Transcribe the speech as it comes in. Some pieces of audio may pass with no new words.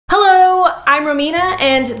I'm Romina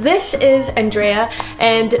and this is Andrea,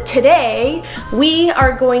 and today we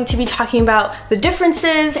are going to be talking about the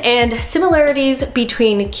differences and similarities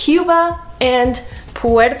between Cuba and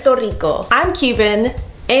Puerto Rico. I'm Cuban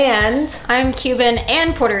and... I'm Cuban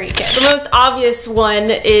and Puerto Rican. The most obvious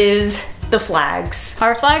one is the flags.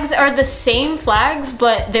 Our flags are the same flags,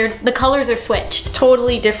 but the colors are switched.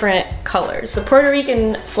 Totally different colors. The Puerto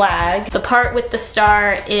Rican flag, the part with the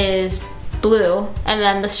star is blue, and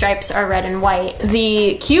then the stripes are red and white.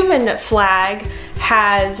 The Cuban flag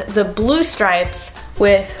has the blue stripes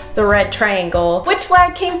with the red triangle. Which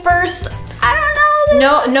flag came first? I don't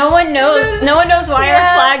know. No one knows. No one knows why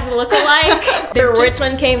our flags look alike. Which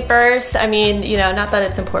one came first? I mean, you know, not that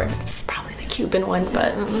it's important. It's probably the Cuban one,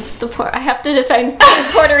 but I have to defend the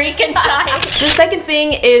Puerto Rican side. The second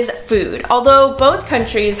thing is food. Although both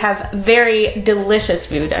countries have very delicious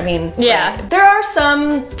food. I mean, yeah, there are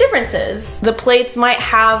some differences. The plates might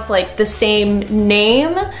have like the same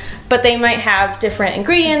name, but they might have different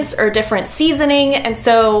ingredients or different seasoning, and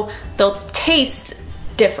so they'll taste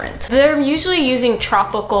different. They're usually using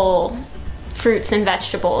tropical fruits and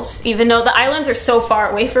vegetables. Even though the islands are so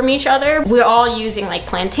far away from each other, we're all using like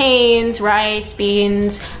plantains, rice,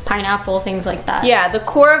 beans, pineapple, things like that. Yeah, the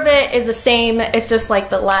core of it is the same. It's just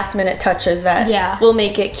like the last minute touches that will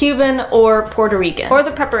make it Cuban or Puerto Rican. Or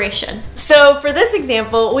the preparation. So for this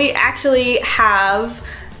example, we actually have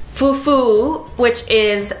fufu, which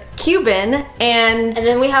is Cuban, and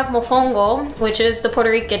then we have mofongo, which is the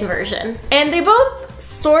Puerto Rican version. And they both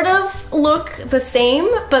sort of look the same,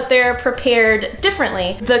 but they're prepared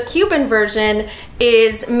differently. The Cuban version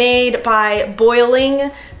is made by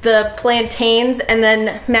boiling the plantains and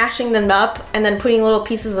then mashing them up and then putting little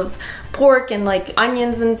pieces of pork and like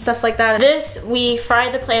onions and stuff like that. This, we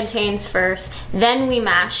fry the plantains first, then we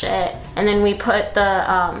mash it, and then we put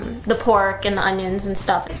the pork and the onions and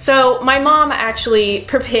stuff. So my mom actually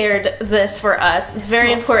prepared this for us. It's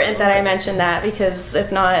very important that I mention that, because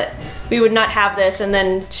if not, we would not have this, and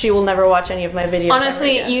then she will never watch any of my videos.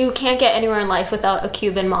 Honestly, you can't get anywhere in life without a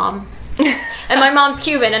Cuban mom. And my mom's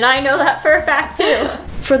Cuban, and I know that for a fact too.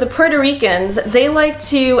 For the Puerto Ricans, they like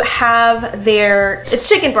to have it's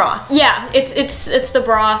chicken broth. Yeah, it's the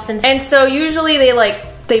broth, and so usually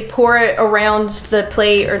they pour it around the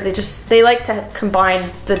plate, or they like to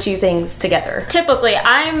combine the two things together. Typically,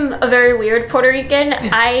 I'm a very weird Puerto Rican.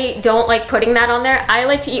 I don't like putting that on there. I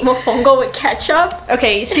like to eat mofongo with ketchup.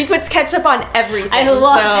 Okay, she puts ketchup on everything. I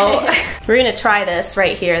love it. We're gonna try this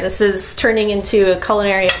right here. This is turning into a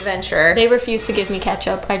culinary adventure. They refuse to give me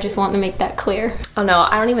ketchup. I just want to make that clear. Oh no,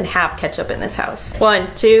 I don't even have ketchup in this house.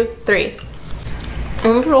 1, 2, 3.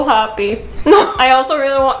 I'm so happy. I also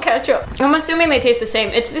really want ketchup. I'm assuming they taste the same.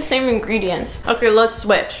 It's the same ingredients. Okay, let's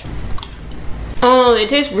switch. Oh, they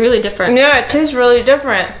taste really different. Yeah, it tastes really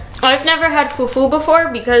different. I've never had fufu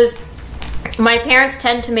before because my parents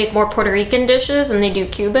tend to make more Puerto Rican dishes than they do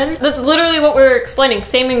Cuban. That's literally what we were explaining.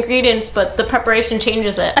 Same ingredients, but the preparation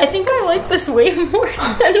changes it. I think I like this way more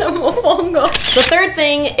than the mofongo. The third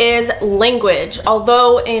thing is language.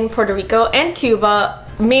 Although in Puerto Rico and Cuba,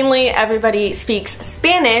 mainly everybody speaks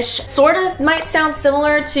Spanish, sort of might sound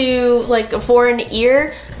similar to like a foreign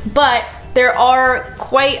ear, but there are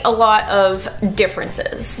quite a lot of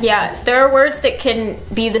differences. Yes, there are words that can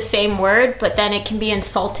be the same word, but then it can be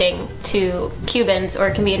insulting to Cubans or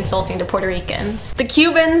it can be insulting to Puerto Ricans. The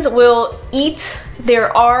Cubans will eat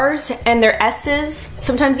their R's and their S's,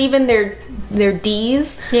 sometimes even their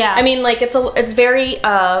D's. Yeah. I mean, like it's very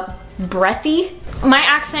breathy. My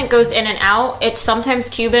accent goes in and out. It's sometimes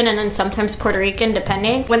Cuban and then sometimes Puerto Rican,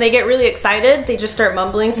 depending. When they get really excited, they just start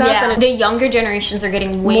mumbling stuff. Yeah, and the younger generations are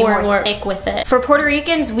getting way more thick with it. For Puerto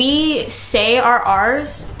Ricans, we say our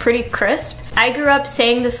R's pretty crisp. I grew up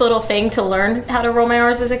saying this little thing to learn how to roll my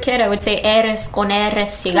R's as a kid. I would say eres con eres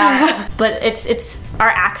cigarro. But it's our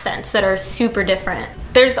accents that are super different.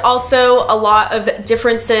 There's also a lot of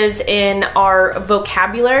differences in our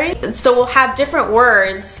vocabulary. So we'll have different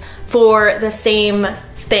words for the same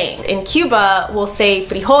thing. In Cuba, we'll say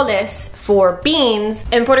frijoles for beans.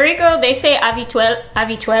 In Puerto Rico, they say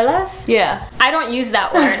habichuelas. Yeah. I don't use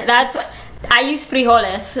that word. I use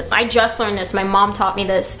frijoles. I just learned this. My mom taught me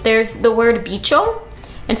this. There's the word bicho.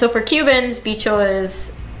 And so for Cubans, bicho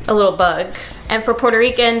is a little bug. And for Puerto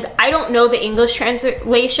Ricans, I don't know the English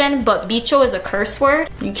translation, but bicho is a curse word.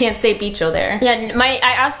 You can't say bicho there. Yeah, I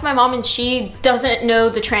asked my mom and she doesn't know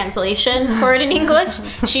the translation for it in English.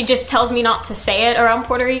 She just tells me not to say it around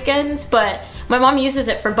Puerto Ricans, but My mom uses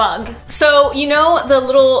it for bug. So, you know the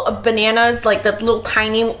little bananas, like the little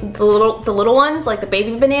tiny, the little ones, like the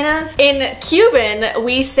baby bananas? In Cuban,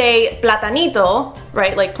 we say platanito,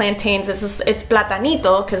 right? Like plantains, it's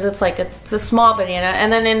platanito, because it's like it's a small banana. And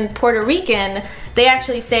then in Puerto Rican, they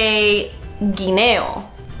actually say guineo.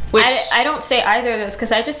 Which I don't say either of those,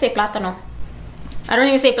 because I just say plátano. I don't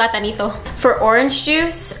even say platanito. For orange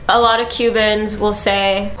juice, a lot of Cubans will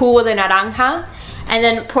say jugo de naranja. And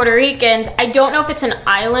then Puerto Ricans, I don't know if it's an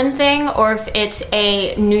island thing or if it's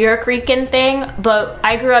a New York-Rican thing, but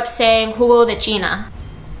I grew up saying jugo de China.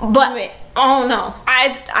 But, oh no.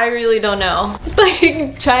 I really don't know.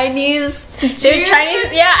 Like Chinese. There's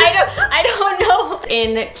Chinese, yeah, I don't know.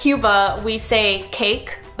 In Cuba, we say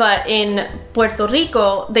cake. But in Puerto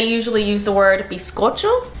Rico, they usually use the word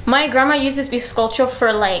bizcocho. My grandma uses bizcocho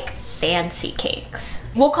for like fancy cakes.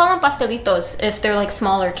 We'll call them pastelitos if they're like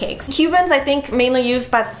smaller cakes. Cubans, I think, mainly use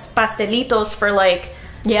pastelitos for like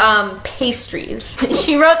pastries.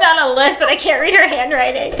 She wrote down a list and I can't read her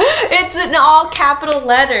handwriting. It's in all capital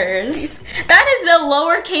letters. That is the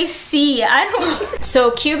lowercase c. I don't. So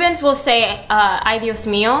Cubans will say ay Dios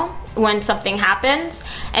mío when something happens,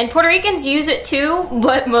 and Puerto Ricans use it too,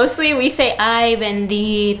 but mostly we say ay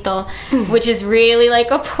bendito, which is really like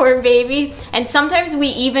a poor baby. And sometimes we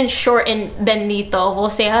even shorten bendito. We'll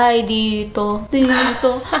say ay dito,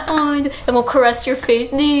 dito, ay, and we'll caress your face,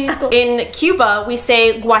 dito. In Cuba, we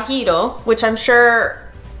say guajiro, which I'm sure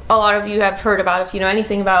a lot of you have heard about if you know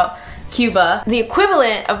anything about Cuba. The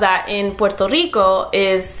equivalent of that in Puerto Rico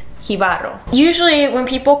is jibarro. Usually when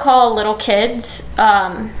people call little kids,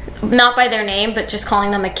 not by their name, but just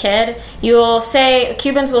calling them a kid,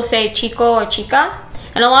 Cubans will say chico or chica,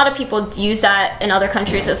 and a lot of people use that in other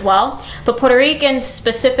countries as well. But Puerto Ricans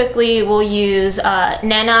specifically will use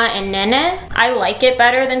nena and nene. I like it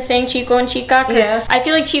better than saying chico and chica, because I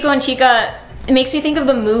feel like chico and chica, it makes me think of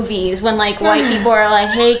the movies when like white people are like,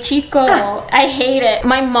 hey chico. I hate it.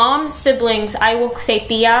 My mom's siblings, I will say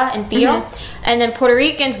tia and tío. And then Puerto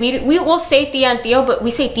Ricans, we will say tia and tío, but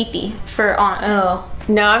we say titi for aunt. Oh.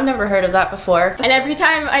 No, I've never heard of that before. And every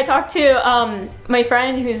time I talk to my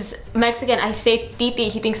friend who's Mexican, I say titi,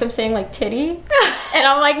 he thinks I'm saying like titty. And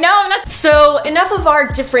I'm like, no, I'm not. So enough of our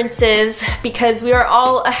differences, because we are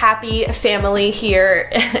all a happy family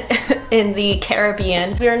here in the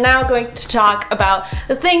Caribbean. We are now going to talk about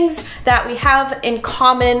the things that we have in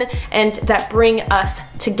common and that bring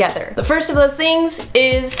us together. The first of those things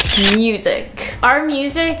is music. Our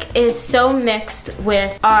music is so mixed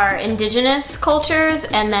with our indigenous cultures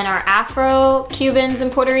and then our Afro-Cubans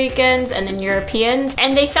and Puerto Ricans and then Europeans.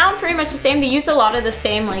 And they sound pretty much the same. They use a lot of the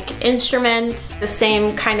same like instruments. The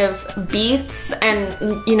same kind of beats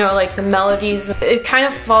and, you know, like the melodies. It kind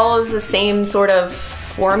of follows the same sort of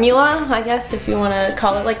formula, I guess, if you want to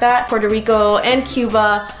call it like that. Puerto Rico and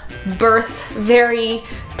Cuba birth very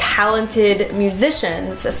talented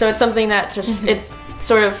musicians. So it's something that just, it's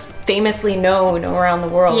sort of famously known around the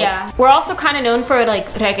world. Yeah. We're also kind of known for like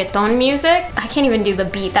reggaeton music. I can't even do the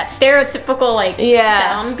beat. That stereotypical like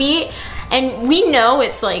sound beat. And we know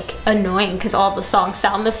it's like annoying because all the songs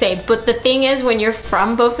sound the same. But the thing is, when you're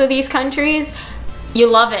from both of these countries, you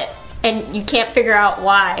love it. And you can't figure out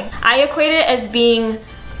why. I equate it as being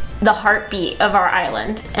the heartbeat of our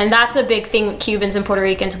island. And that's a big thing with Cubans and Puerto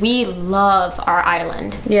Ricans. We love our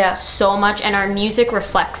island so much, and our music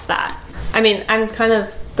reflects that. I mean, I'm kind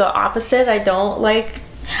of the opposite. I don't like...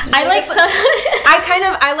 I like some...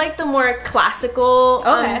 I like the more classical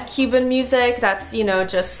Cuban music. That's, you know,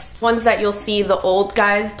 just ones that you'll see the old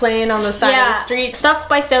guys playing on the side of the street. Stuff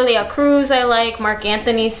by Celia Cruz I like, Mark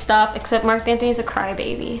Anthony's stuff, except Mark Anthony's a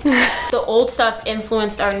crybaby. The old stuff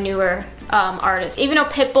influenced our newer artists. Even though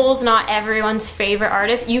Pitbull's not everyone's favorite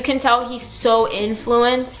artist, you can tell he's so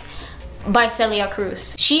influenced by Celia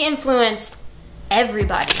Cruz. She influenced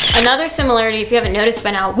everybody. Another similarity, if you haven't noticed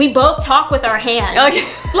by now, we both talk with our hands.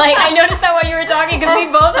 Like, I noticed that while you were talking, because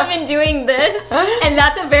we both have been doing this, and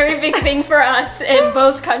that's a very big thing for us in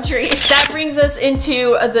both countries. That brings us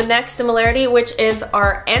into the next similarity, which is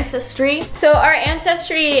our ancestry. So our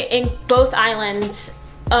ancestry in both islands,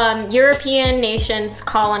 European nations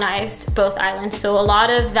colonized both islands, so a lot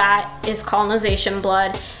of that is colonization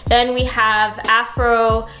blood. Then we have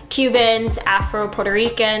Afro-Cubans, Afro-Puerto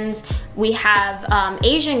Ricans, we have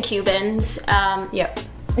Asian Cubans.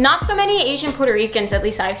 Not so many Asian Puerto Ricans, at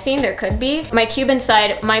least I've seen. There could be. My Cuban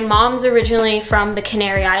side, my mom's originally from the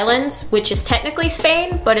Canary Islands, which is technically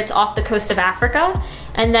Spain, but it's off the coast of Africa.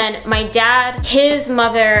 And then my dad, his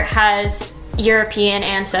mother has European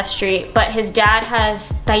ancestry, but his dad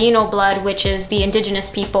has Taino blood, which is the indigenous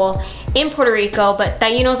people in Puerto Rico, but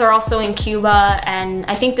Tainos are also in Cuba and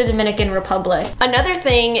I think the Dominican Republic. Another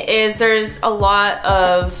thing is there's a lot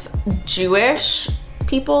of Jewish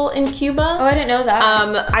people in Cuba. Oh, I didn't know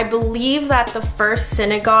that. I believe that the first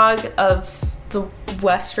synagogue of the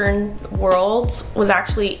Western world was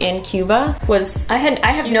actually in Cuba. I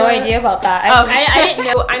have no idea about that. I didn't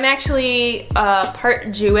know. I'm actually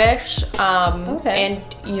part Jewish and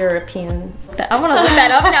European. I want to look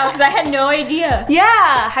that up now because I had no idea.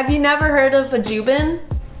 Yeah, have you never heard of a Cuban?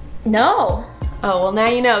 No. Oh, well now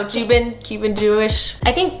you know. Cuban Jewish.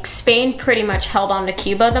 I think Spain pretty much held on to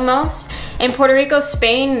Cuba the most. In Puerto Rico,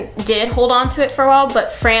 Spain did hold on to it for a while,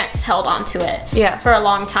 but France held on to it for a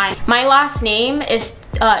long time. My last name is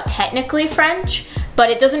technically French, but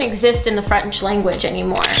it doesn't exist in the French language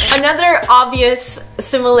anymore. Another obvious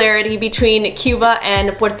similarity between Cuba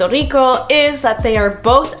and Puerto Rico is that they are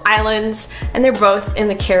both islands and they're both in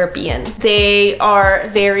the Caribbean. They are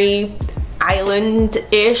very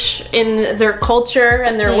island-ish in their culture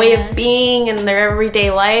and their way of being and their everyday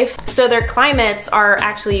life. So their climates are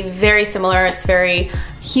actually very similar. It's very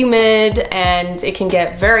humid and it can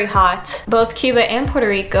get very hot. Both Cuba and Puerto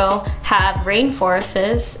Rico have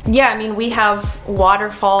rainforests. Yeah, I mean, we have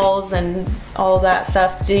waterfalls and all of that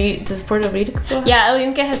stuff. Does Puerto Rico? Yeah, El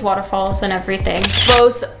Yunque has waterfalls and everything.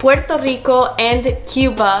 Both Puerto Rico and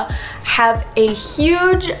Cuba have a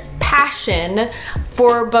huge passion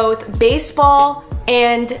for both baseball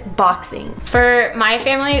and boxing. For my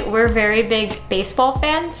family, we're very big baseball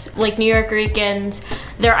fans, like New York Ricans.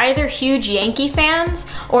 They're either huge Yankee fans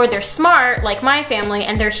or they're smart, like my family,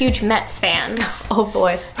 and they're huge Mets fans. Oh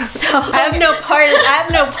boy. So I have no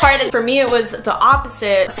part in. For me, it was the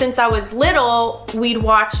opposite. Since I was little, we'd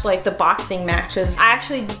watch like the boxing matches. I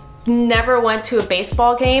actually never went to a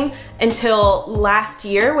baseball game until last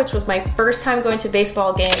year, which was my first time going to a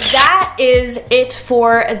baseball game. That is it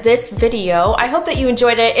for this video. I hope that you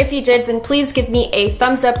enjoyed it. If you did, then please give me a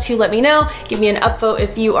thumbs up to let me know. Give me an upvote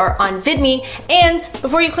if you are on VidMe. And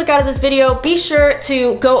before you click out of this video, be sure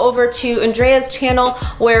to go over to Andrea's channel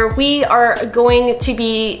where we are going to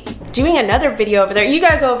be doing another video over there. You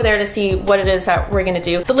gotta go over there to see what it is that we're gonna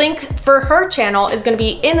do. The link for her channel is gonna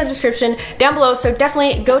be in the description down below, so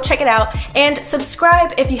definitely go check it out and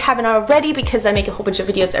subscribe if you haven't already because I make a whole bunch of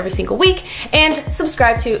videos every single week, and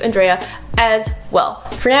subscribe to Andrea as well.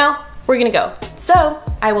 For now, we're gonna go. So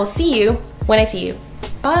I will see you when I see you.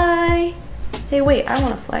 Bye. Hey, wait, I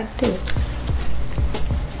want a flag too.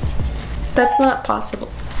 That's not possible.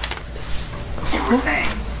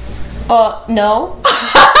 No.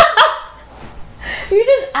 You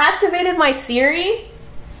just activated my Siri?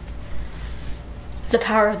 The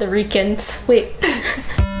power of the Ricans. Wait.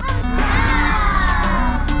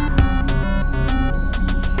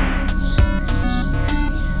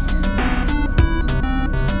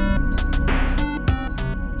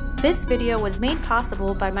 This video was made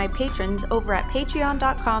possible by my patrons over at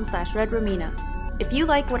patreon.com/redromina. If you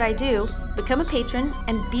like what I do, become a patron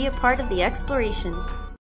and be a part of the exploration.